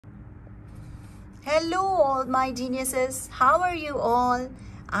Hello, all my geniuses. How are you all?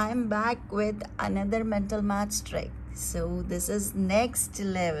 I'm back with another mental maths trick. So, this is next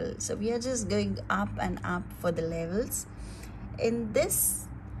level. So, we are just going up and up for the levels. In this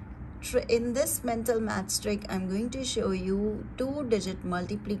mental maths trick, I'm going to show you two-digit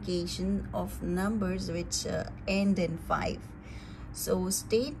multiplication of numbers which end in 5. So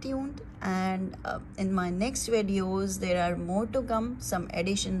stay tuned, and in my next videos there are more to come, some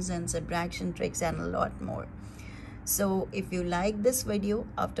additions and subtraction tricks and a lot more. So if you like this video,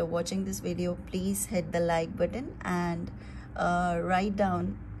 after watching this video, please hit the like button and write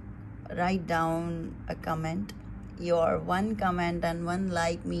down a comment. Your one comment and one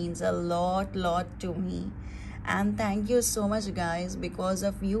like means a lot to me, and thank you so much guys. Because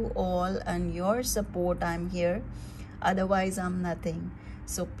of you all and your support I'm here, otherwise I'm nothing.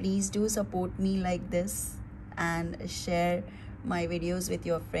 So please do support me like this and share my videos with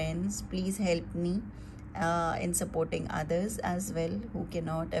your friends. Please help me in supporting others as well who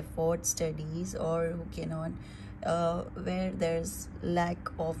cannot afford studies, or who cannot where there's lack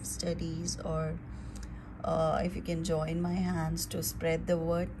of studies, or if you can join my hands to spread the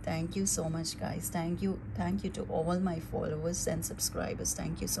word. Thank you so much guys. Thank you to all my followers and subscribers.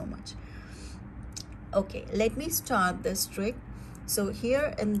 Thank you so much. Okay, let me start this trick. So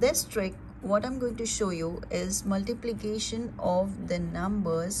here in this trick, what I'm going to show you is multiplication of the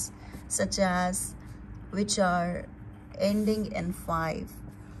numbers such as which are ending in 5.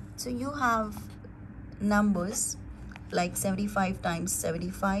 So you have numbers like 75 times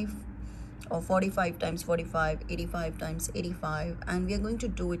 75, or 45 times 45, 85 times 85, and we are going to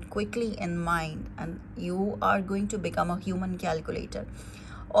do it quickly in mind, and you are going to become a human calculator.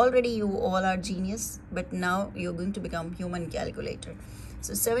 Already you all are genius, but now you're going to become human calculator.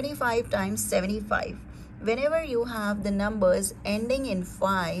 So 75 times 75, whenever you have the numbers ending in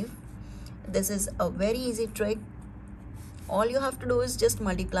 5, this is a very easy trick. All you have to do is just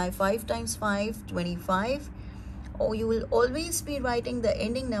multiply 5 times 5, 25. Or you will always be writing the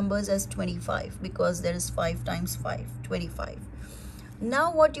ending numbers as 25, because there is 5 times 5, 25.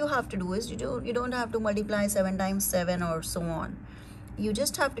 Now what you have to do is, you don't have to multiply 7 times 7 or so on. You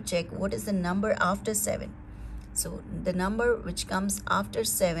just have to check what is the number after 7. So the number which comes after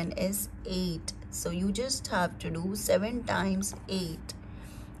 7 is 8. So you just have to do 7 times 8.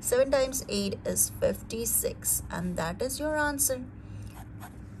 7 times 8 is 56, and that is your answer.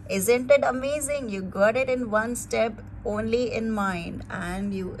 Isn't it amazing? You got it in one step, only in mind.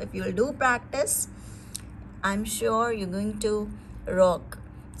 And if you'll do practice, I'm sure you're going to rock.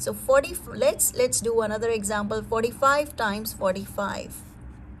 So let's do another example. 45 times 45.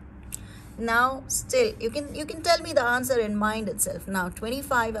 Now still you can tell me the answer in mind itself. Now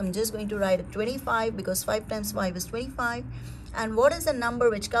 25, I'm just going to write it 25, because 5 times 5 is 25. And what is the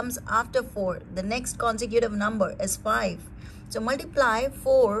number which comes after 4? The next consecutive number is 5. So multiply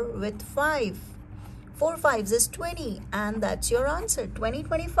 4 with 5. 4 5s is 20, and that's your answer,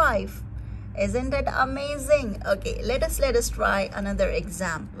 25. Isn't it amazing? Okay, let us try another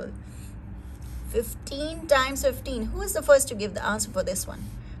example. 15 times 15. Who is the first to give the answer for this one?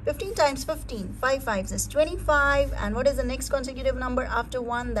 15 times 15. 5 5s is 25. And what is the next consecutive number after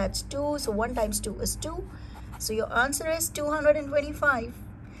 1? That's 2. So 1 times 2 is 2. So your answer is 225.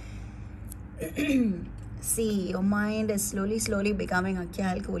 See, your mind is slowly becoming a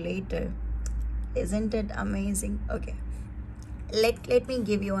calculator. Isn't it amazing? Okay, let me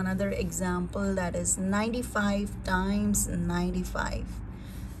give you another example, that is 95 times 95.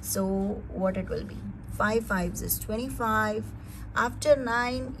 So what it will be? 5 5s is 25. After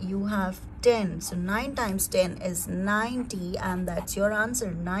 9 you have 10. So 9 times 10 is 90, and that's your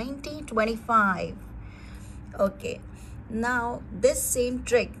answer, 90, 25. Okay, now this same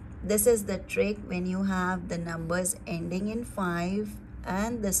trick. This is the trick when you have the numbers ending in 5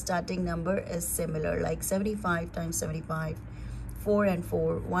 and the starting number is similar, like 75 times 75, 4 and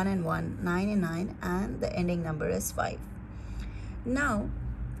 4, 1 and 1, 9 and 9, and the ending number is 5. Now,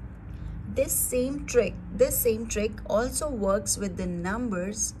 this same trick also works with the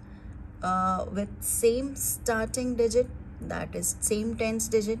numbers with same starting digit, that is same tens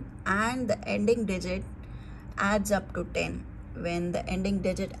digit, and the ending digit adds up to 10. When the ending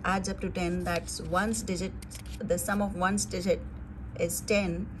digit adds up to 10, that's one's digit, the sum of one's digit is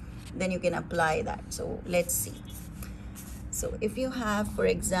 10, then you can apply that. So let's see. So if you have, for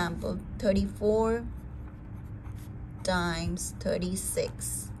example, 34 times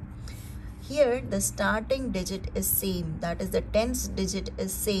 36, here the starting digit is same, that is the tens digit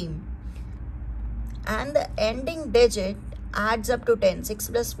is same, and the ending digit adds up to 10. 6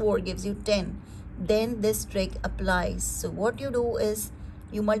 plus 4 gives you 10. Then this trick applies. So what you do is,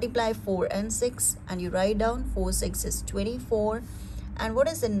 You multiply 4 and 6 and you write down 4 6 is 24. And what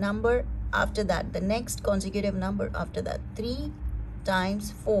is the number after that, the next consecutive number after that? 3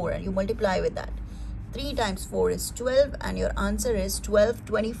 times 4, and you multiply with that. 3 times 4 is 12, and your answer is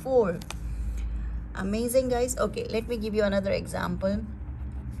 1224. Amazing, guys. Okay, let me give you another example.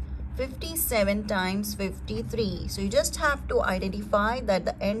 57 times 53. So you just have to identify that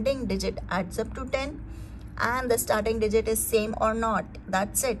the ending digit adds up to 10 and the starting digit is same or not.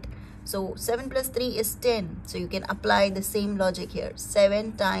 That's it. So 7 plus 3 is 10. So you can apply the same logic here.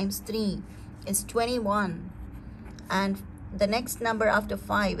 7 times 3 is 21. And the next number after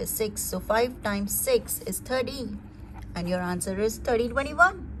 5 is 6. So 5 times 6 is 30. And your answer is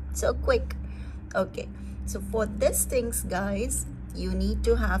 3021. So quick. Okay. So for these things, guys, you need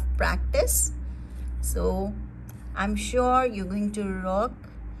to have practice. So I'm sure you're going to rock.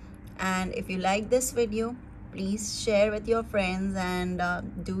 And if you like this video, please share with your friends and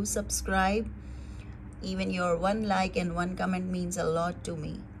do subscribe. Even your one like and one comment means a lot to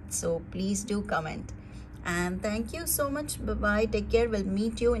me. So please do comment. And thank you so much. Bye-bye. Take care. We'll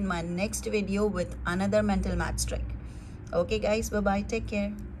meet you in my next video with another mental maths trick. Okay, guys. Bye-bye. Take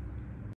care.